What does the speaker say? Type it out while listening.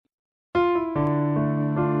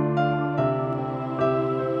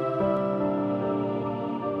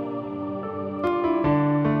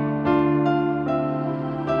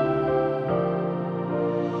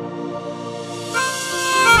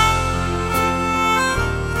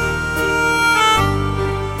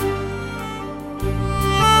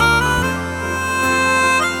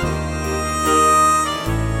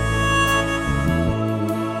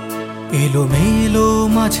এলোমেলো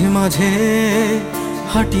মাঝে মাঝে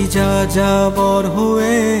হাঁটি যা যাবর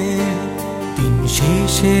হয়ে, দিন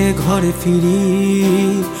শেষে ঘরে ফিরি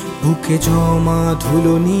বুকে জমা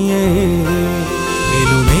ধুলো নিয়ে।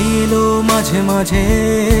 এলোমেলো মাঝে মাঝে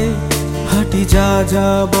হাঁটি যা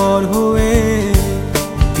যাবর হয়ে,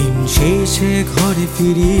 দিন শেষে ঘরে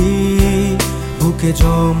ফিরি বুকে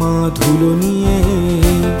জমা ধুলো নিয়ে।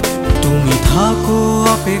 তুমি থাকো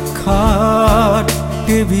অপেক্ষার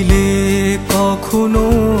টেবিলে কখনো,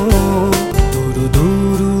 দুরু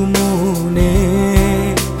দুরু মনে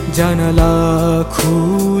জানালা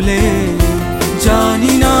খুলে।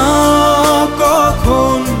 জানি না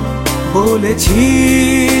কখন বলেছি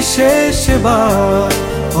শেষবার,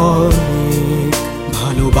 অনেক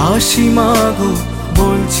ভালোবাসি মাগো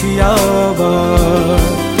বলছি আবার।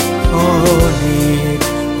 অনেক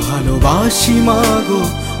ভালোবাসি মাগো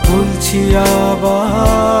বলছি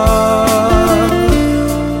আবার।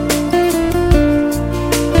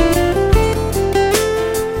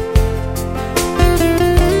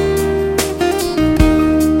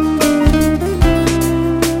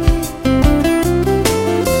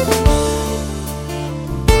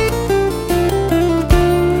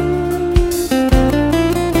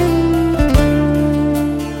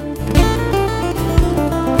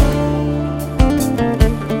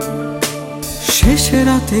 শেষে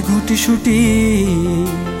রাতে গুটিসুটি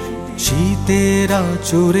শীতের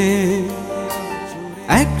আঁচড়ে,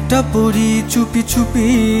 একটা পরি চুপি চুপি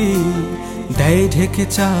দেয় ঢেকে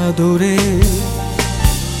চাদরে।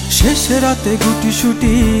 শেষে রাতে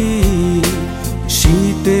গুটিসুটি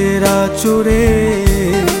শীতের আঁচড়ে,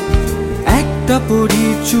 একটা পরি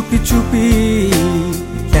চুপি চুপি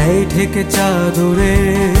দেয় ঢেকে চাদরে।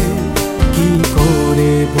 কি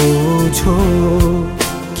করে বোঝো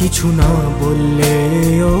কিছু না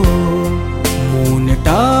বললেও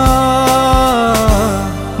মনটা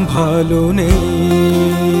ভালো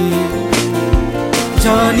নেই।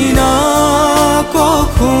 জানি না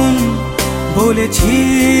কখন বলেছি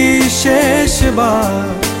শেষবার,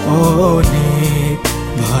 অনেক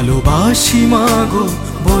ভালোবাসি মাগো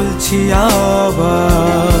বলছি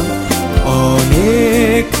আবার।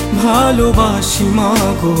 অনেক ভালোবাসি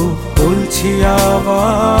মাগো বলছি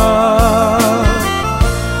আবার।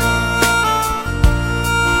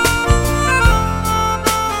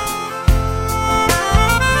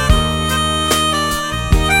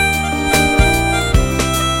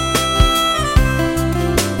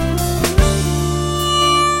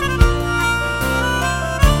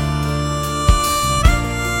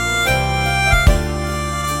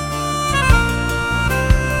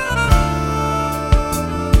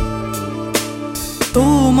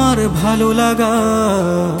 তোমার ভালো লাগা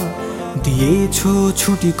দিয়েছো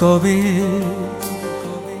ছুটি কবে,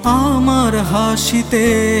 আমার হাসিতে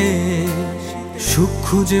সুখ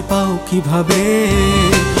খুঁজে পাও কিভাবে।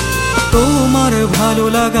 তোমার ভালো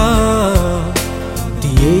লাগা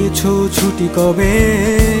দিয়েছো ছুটি কবে,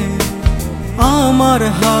 আমার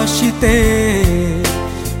হাসিতে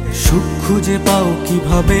সুখ খুঁজে পাও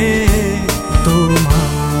কিভাবে।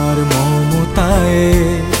 তোমার মমতায়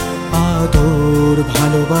আদর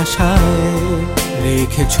ভালোবাসায়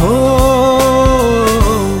রেখেছো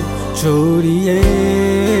জড়িয়ে।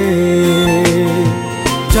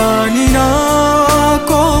 জানি না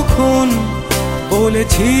কখন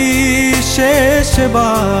বলেছি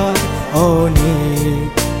শেষবার, অনেক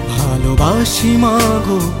ভালোবাসি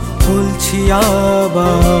মাগো বলছি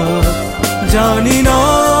আবার। জানি না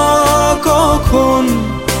কখন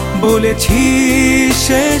বলেছি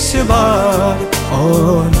শেষবার,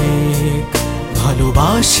 অনেক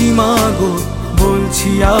ভালোবাসি মাগো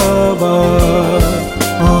বলছি আবার।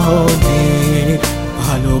 অনেক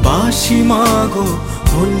ভালোবাসি মাগো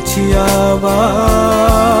বলছি আবার।